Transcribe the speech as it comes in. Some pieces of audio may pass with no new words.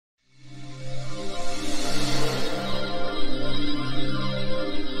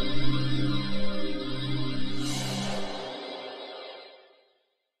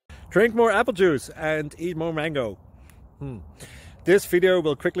Drink more apple juice and eat more mango. This video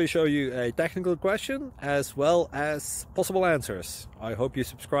will quickly show you a technical question as well as possible answers. I hope you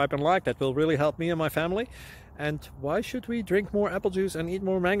subscribe and like, that will really help me and my family. And why should we drink more apple juice and eat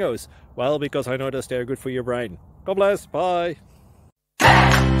more mangoes? Well, because I noticed they're good for your brain. God bless, bye!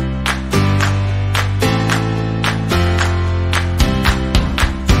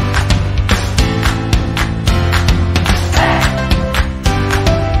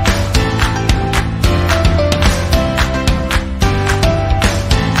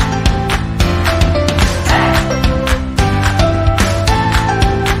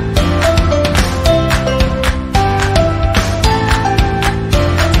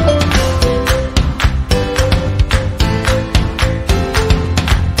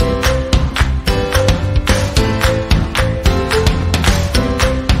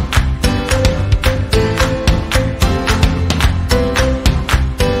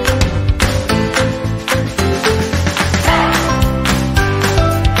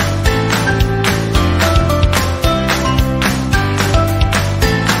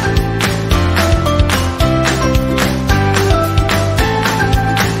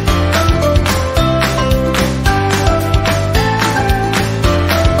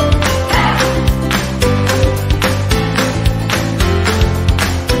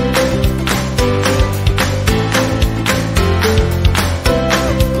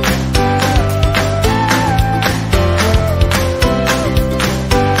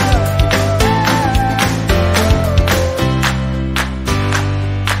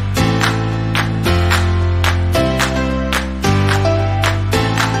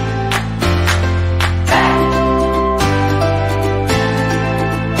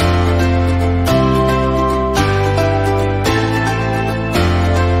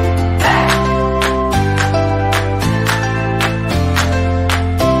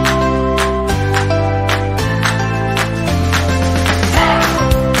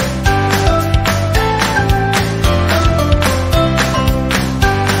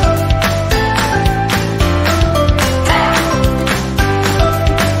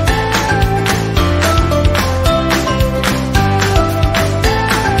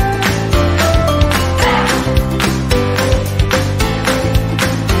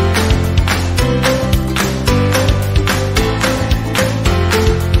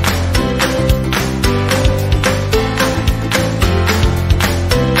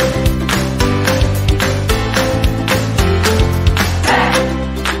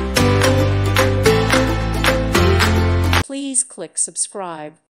 Please click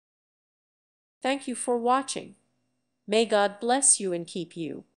subscribe. Thank you for watching. May God bless you and keep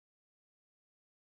you.